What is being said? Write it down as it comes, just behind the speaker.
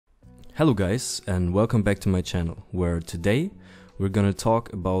Hello guys, and welcome back to my channel, where today we're gonna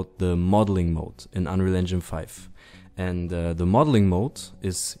talk about the modeling mode in Unreal Engine 5. And the modeling mode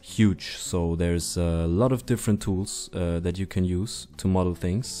is huge, so there's a lot of different tools that you can use to model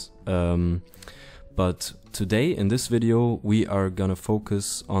things. But today in this video we are gonna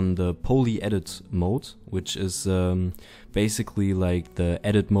focus on the poly edit mode, which is basically like the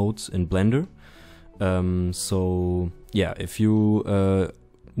edit mode in Blender. So yeah, if you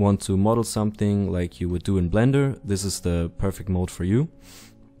want to model something like you would do in Blender, this is the perfect mode for you.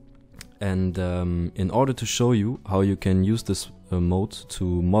 And in order to show you how you can use this mode to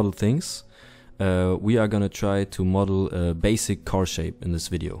model things, we are gonna try to model a basic car shape in this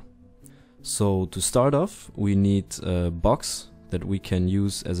video. So to start off, we need a box that we can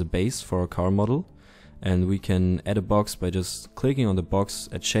use as a base for our car model, and we can add a box by just clicking on the box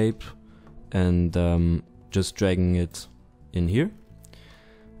at shape and just dragging it in here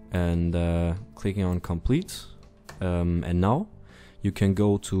and clicking on complete. And now you can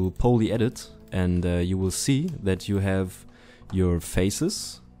go to poly edit, and you will see that you have your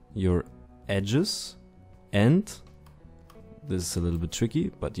faces, your edges, and this is a little bit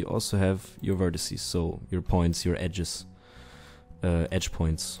tricky, but you also have your vertices, so your points, your edges, edge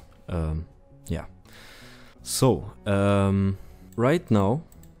points. Yeah. So right now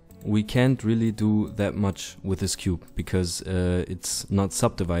we can't really do that much with this cube because it's not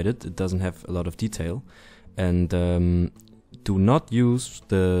subdivided, it doesn't have a lot of detail. And do not use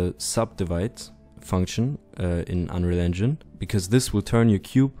the subdivide function in Unreal Engine, because this will turn your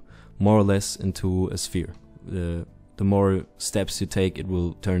cube more or less into a sphere. The more steps you take, it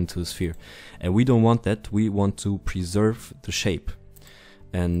will turn into a sphere. And we don't want that, we want to preserve the shape.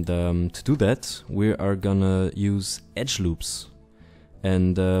 And to do that, we are gonna use edge loops.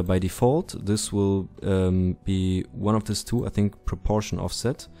 And by default, this will be one of these two, I think proportion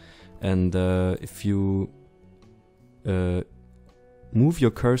offset. And if you move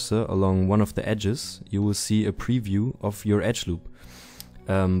your cursor along one of the edges, you will see a preview of your edge loop.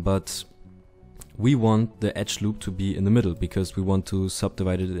 But we want the edge loop to be in the middle because we want to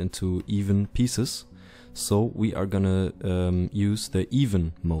subdivide it into even pieces. So we are gonna use the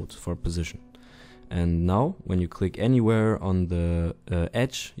even mode for position. And now when you click anywhere on the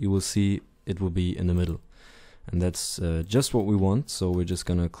edge, you will see it will be in the middle. And that's just what we want, so we're just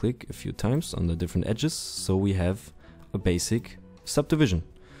gonna click a few times on the different edges so we have a basic subdivision.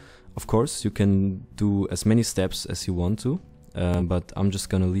 Of course, you can do as many steps as you want to, but I'm just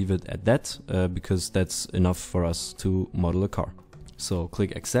gonna leave it at that because that's enough for us to model a car. So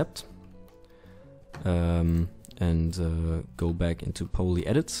click accept. And go back into poly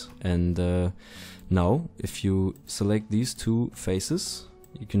edit, and now if you select these two faces,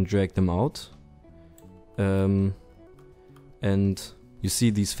 you can drag them out, and you see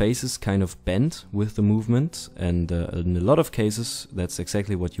these faces kind of bend with the movement, and in a lot of cases that's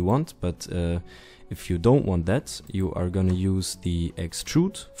exactly what you want. But if you don't want that, you are gonna use the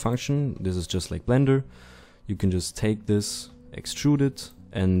extrude function. This is just like Blender. You can just take this, extrude it,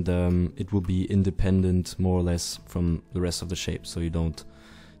 and it will be independent more or less from the rest of the shape, so you don't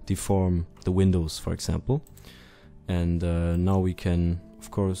deform the windows, for example. And now we can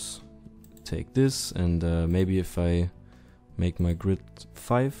of course take this, and maybe if I make my grid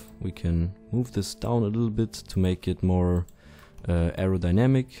 5, we can move this down a little bit to make it more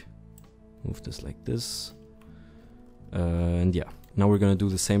aerodynamic. Move this like this, and yeah, now we're gonna do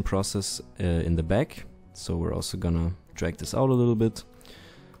the same process in the back. So we're also gonna drag this out a little bit,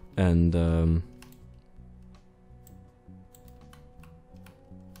 and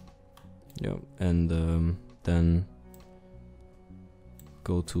yeah, and then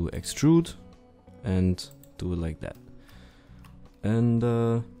go to extrude and do it like that. And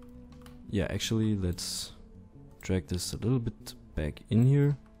yeah, actually let's drag this a little bit back in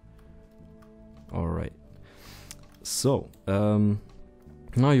here. Alright, so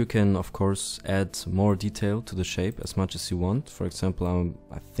now you can of course add more detail to the shape as much as you want. For example,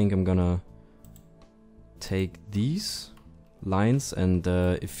 I think I'm gonna take these lines, and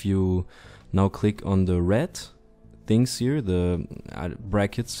if you now click on the red things here, the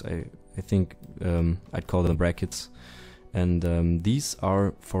brackets, I think I'd call them brackets, and these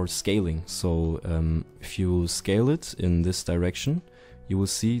are for scaling. So if you scale it in this direction, you will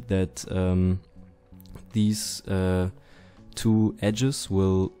see that these two edges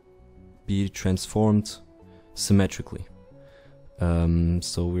will be transformed symmetrically.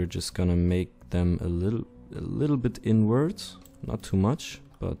 So we're just gonna make them a little bit inward, not too much,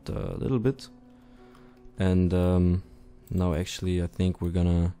 but a little bit. And now actually I think we're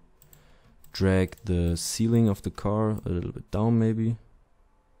gonna drag the ceiling of the car a little bit down maybe.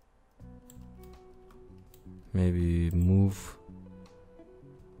 maybe move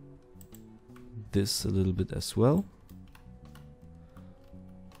this a little bit as well.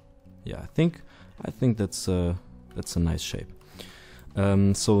 Yeah, I think that's a nice shape.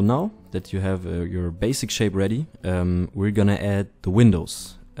 So now that you have your basic shape ready, we're gonna add the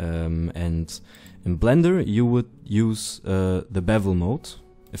windows. And in Blender you would use the bevel mode,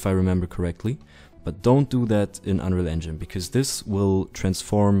 if I remember correctly, but don't do that in Unreal Engine, because this will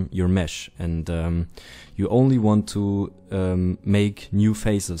transform your mesh, and you only want to make new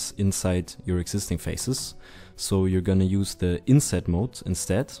faces inside your existing faces. So you're gonna use the inset mode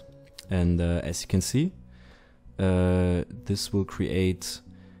instead, and as you can see, this will create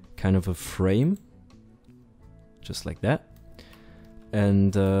kind of a frame, just like that.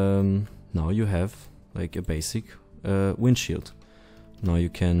 And now you have like a basic windshield. Now you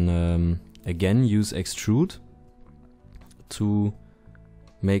can again use extrude to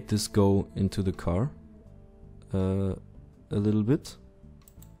make this go into the car a little bit,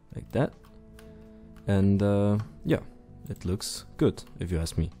 like that. And yeah, it looks good if you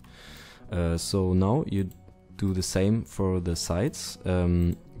ask me. So now you do the same for the sides.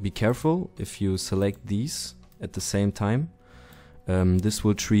 Be careful if you select these at the same time. This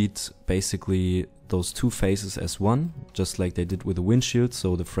will treat basically those two faces as one, just like they did with the windshield,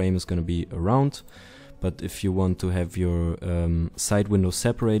 so the frame is going to be around. But if you want to have your side windows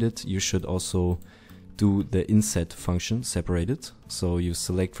separated, you should also do the inset function separated. So you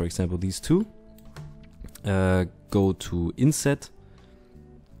select, for example, these two, go to inset,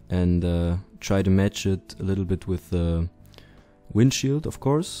 and try to match it a little bit with the windshield, of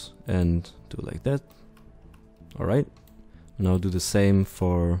course, and do it like that. Alright, now do the same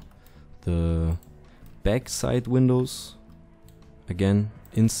for the back side windows. Again,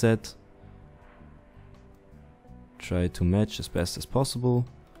 inset, try to match as best as possible,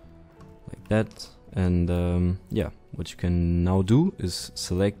 like that. And yeah, what you can now do is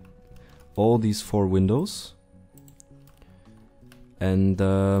select all these 4 windows and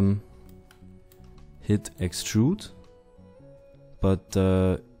hit extrude, but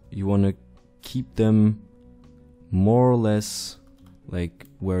you want to keep them more or less like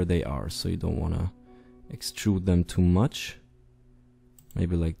where they are, so you don't want to extrude them too much,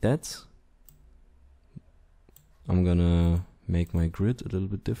 maybe like that. I'm gonna make my grid a little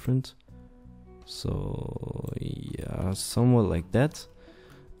bit different, so yeah, somewhat like that.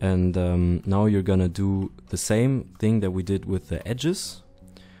 And now you're gonna do the same thing that we did with the edges.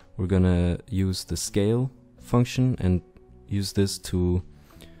 We're gonna use the scale function and use this to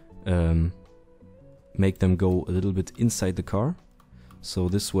make them go a little bit inside the car. So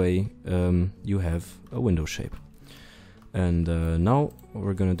this way you have a window shape. And now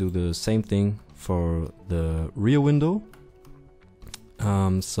we're gonna do the same thing for the rear window.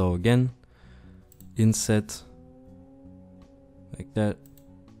 So again, inset, like that,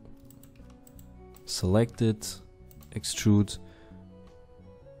 select it, extrude,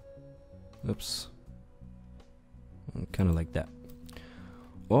 oops, kind of like that.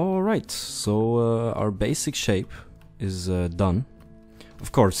 Alright, so our basic shape is done.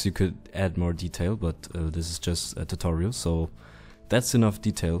 Of course you could add more detail, but this is just a tutorial, so that's enough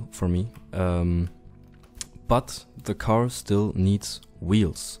detail for me. But the car still needs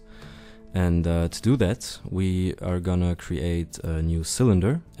wheels. And to do that, we are gonna create a new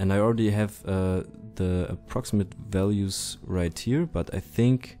cylinder. And I already have the approximate values right here, but I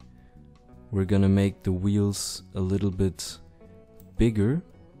think we're gonna make the wheels a little bit bigger.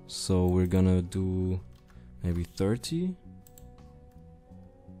 So we're gonna do maybe 30.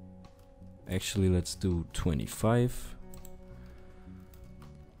 Actually, let's do 25.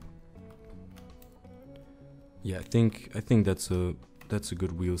 Yeah, I think that's a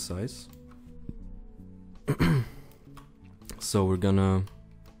good wheel size. So we're gonna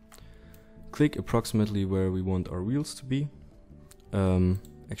click approximately where we want our wheels to be.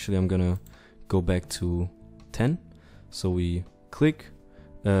 Actually, I'm gonna go back to 10. So we click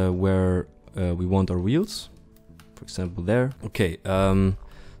where we want our wheels, for example there. Okay,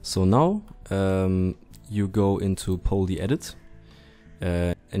 so now you go into Poly Edit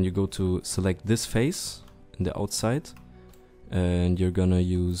and you go to select this face in the outside, and you're gonna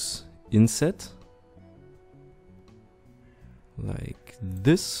use inset like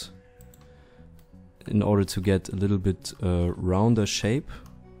this in order to get a little bit rounder shape.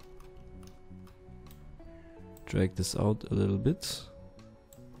 Drag this out a little bit,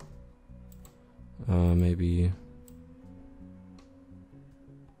 maybe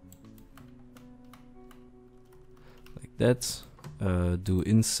like that. Do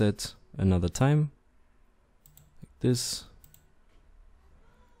inset another time, like this.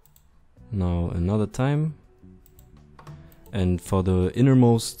 Now another time, And for the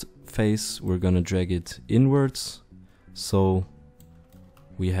innermost face, we're gonna drag it inwards, so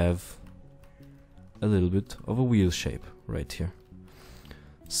we have a little bit of a wheel shape right here.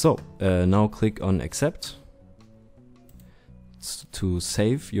 So now click on accept to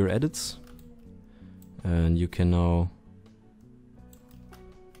save your edits, and you can now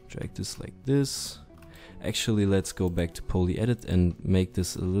drag this like this. Actually, let's go back to poly edit and make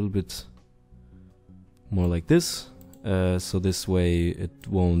this a little bit more like this, so this way it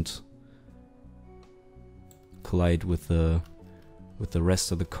won't collide with the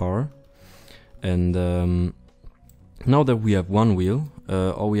rest of the car. And now that we have one wheel,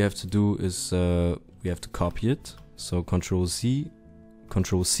 all we have to do is we have to copy it. So Control C,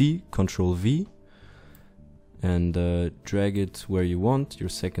 Control V, and drag it where you want your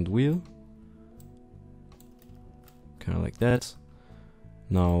second wheel, kind of like that.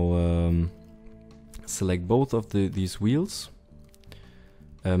 Now select both of these wheels.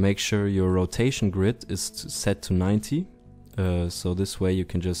 Make sure your rotation grid is set to 90, so this way you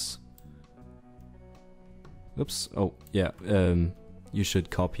can just, oops, oh yeah, you should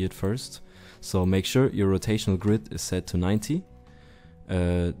copy it first. So make sure your rotational grid is set to 90.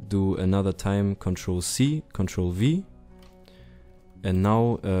 Do another time Control C, Control V, and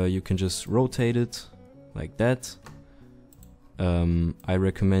now you can just rotate it like that. I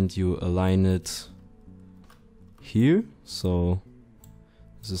recommend you align it here, so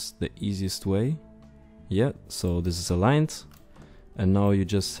this is the easiest way. Yeah, so this is aligned, and now you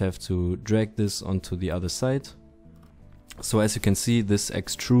just have to drag this onto the other side. So as you can see, this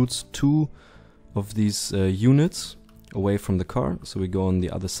extrudes 2 of these units away from the car. So we go on the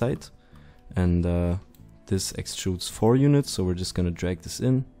other side, and this extrudes 4 units, so we're just gonna drag this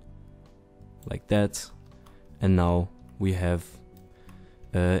in like that, and now we have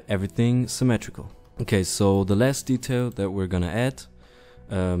everything symmetrical. Okay, so the last detail that we're gonna add,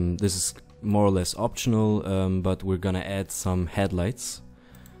 this is more or less optional, but we're gonna add some headlights,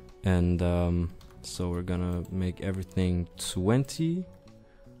 and so we're gonna make everything 20,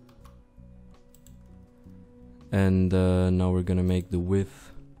 and now we're gonna make the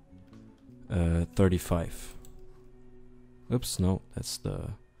width 35. Oops, no, that's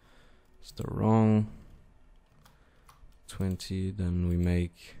the wrong 20. Then we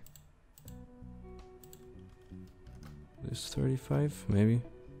make this 35, maybe.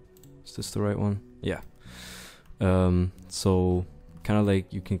 Is this the right one? Yeah. So kind of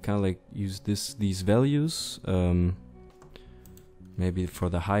like you can kind of like use these values. Maybe for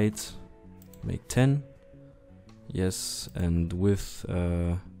the height, make 10. Yes, and width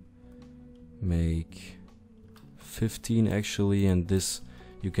make 15 actually, and this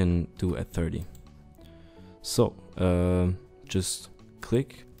you can do at 30. So just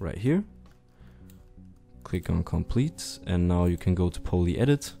click right here, click on complete, and now you can go to poly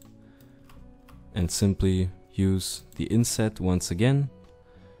edit and simply use the inset once again,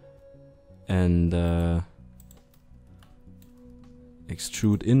 and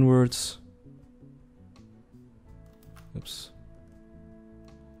extrude inwards. Oops.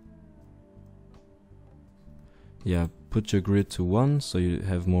 Yeah, put your grid to 1 so you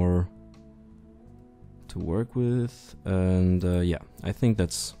have more to work with, and yeah, I think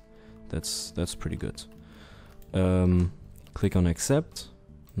that's pretty good. Click on accept.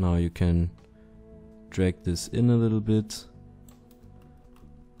 Now you can drag this in a little bit.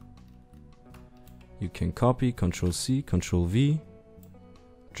 You can copy, Control C, Control V,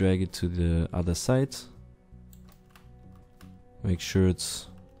 drag it to the other side. Make sure it's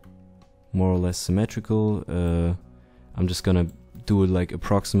more or less symmetrical. I'm just gonna do it like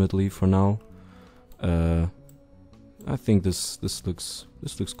approximately for now. I think this looks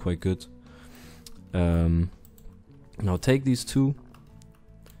quite good. Now take these two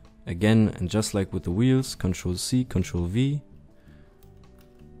again, and just like with the wheels, Control C, Control V.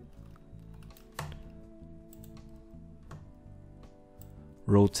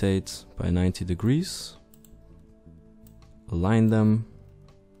 Rotate by 90 degrees. Align them.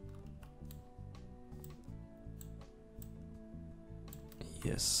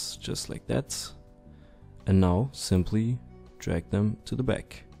 Yes, just like that. And now simply drag them to the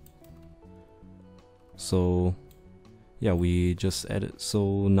back. So yeah, we just added,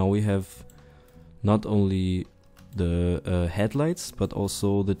 so now we have not only the headlights but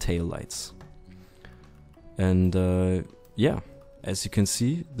also the tail lights. And yeah, as you can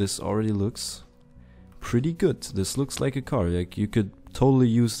see, this already looks pretty good. This looks like a car. Like, you could totally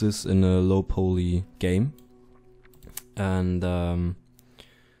use this in a low poly game. And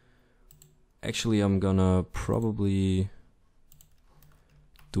actually I'm gonna probably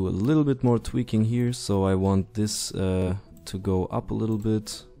do a little bit more tweaking here. So I want this to to go up a little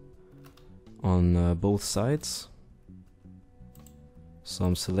bit on both sides. So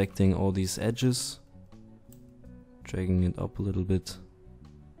I'm selecting all these edges, dragging it up a little bit.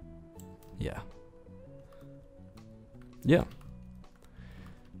 Yeah.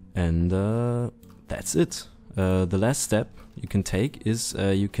 And that's it. The last step you can take is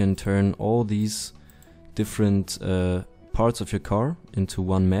you can turn all these different parts of your car into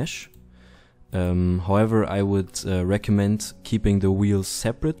one mesh. However, I would recommend keeping the wheels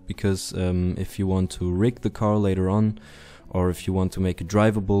separate, because if you want to rig the car later on, or if you want to make it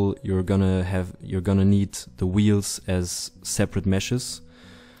drivable, you're gonna need the wheels as separate meshes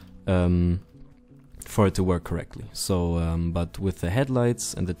for it to work correctly. So, but with the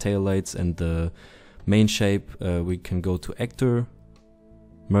headlights and the taillights and the main shape, we can go to Actor,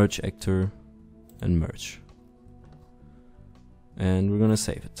 Merge Actor, and Merge. And we're gonna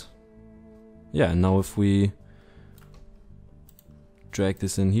save it. Yeah, now if we drag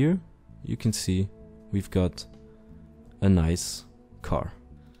this in here, you can see we've got a nice car.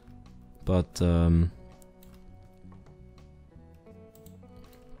 But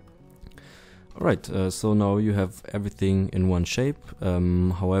alright, so now you have everything in one shape.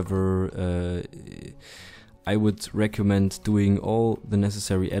 However, I would recommend doing all the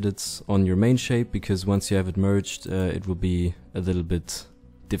necessary edits on your main shape, because once you have it merged, it will be a little bit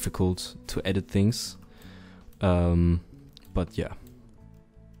difficult to edit things. But yeah.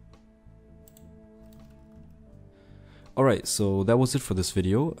 Alright, so that was it for this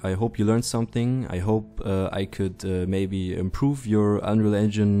video. I hope you learned something. I hope I could maybe improve your Unreal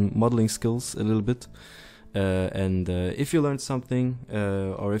Engine modeling skills a little bit. And if you learned something,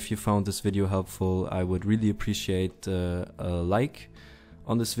 or if you found this video helpful, I would really appreciate a like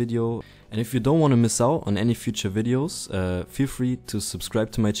on this video. And if you don't want to miss out on any future videos, feel free to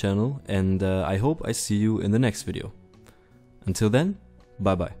subscribe to my channel, and I hope I see you in the next video. Until then,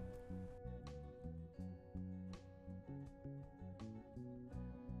 bye bye.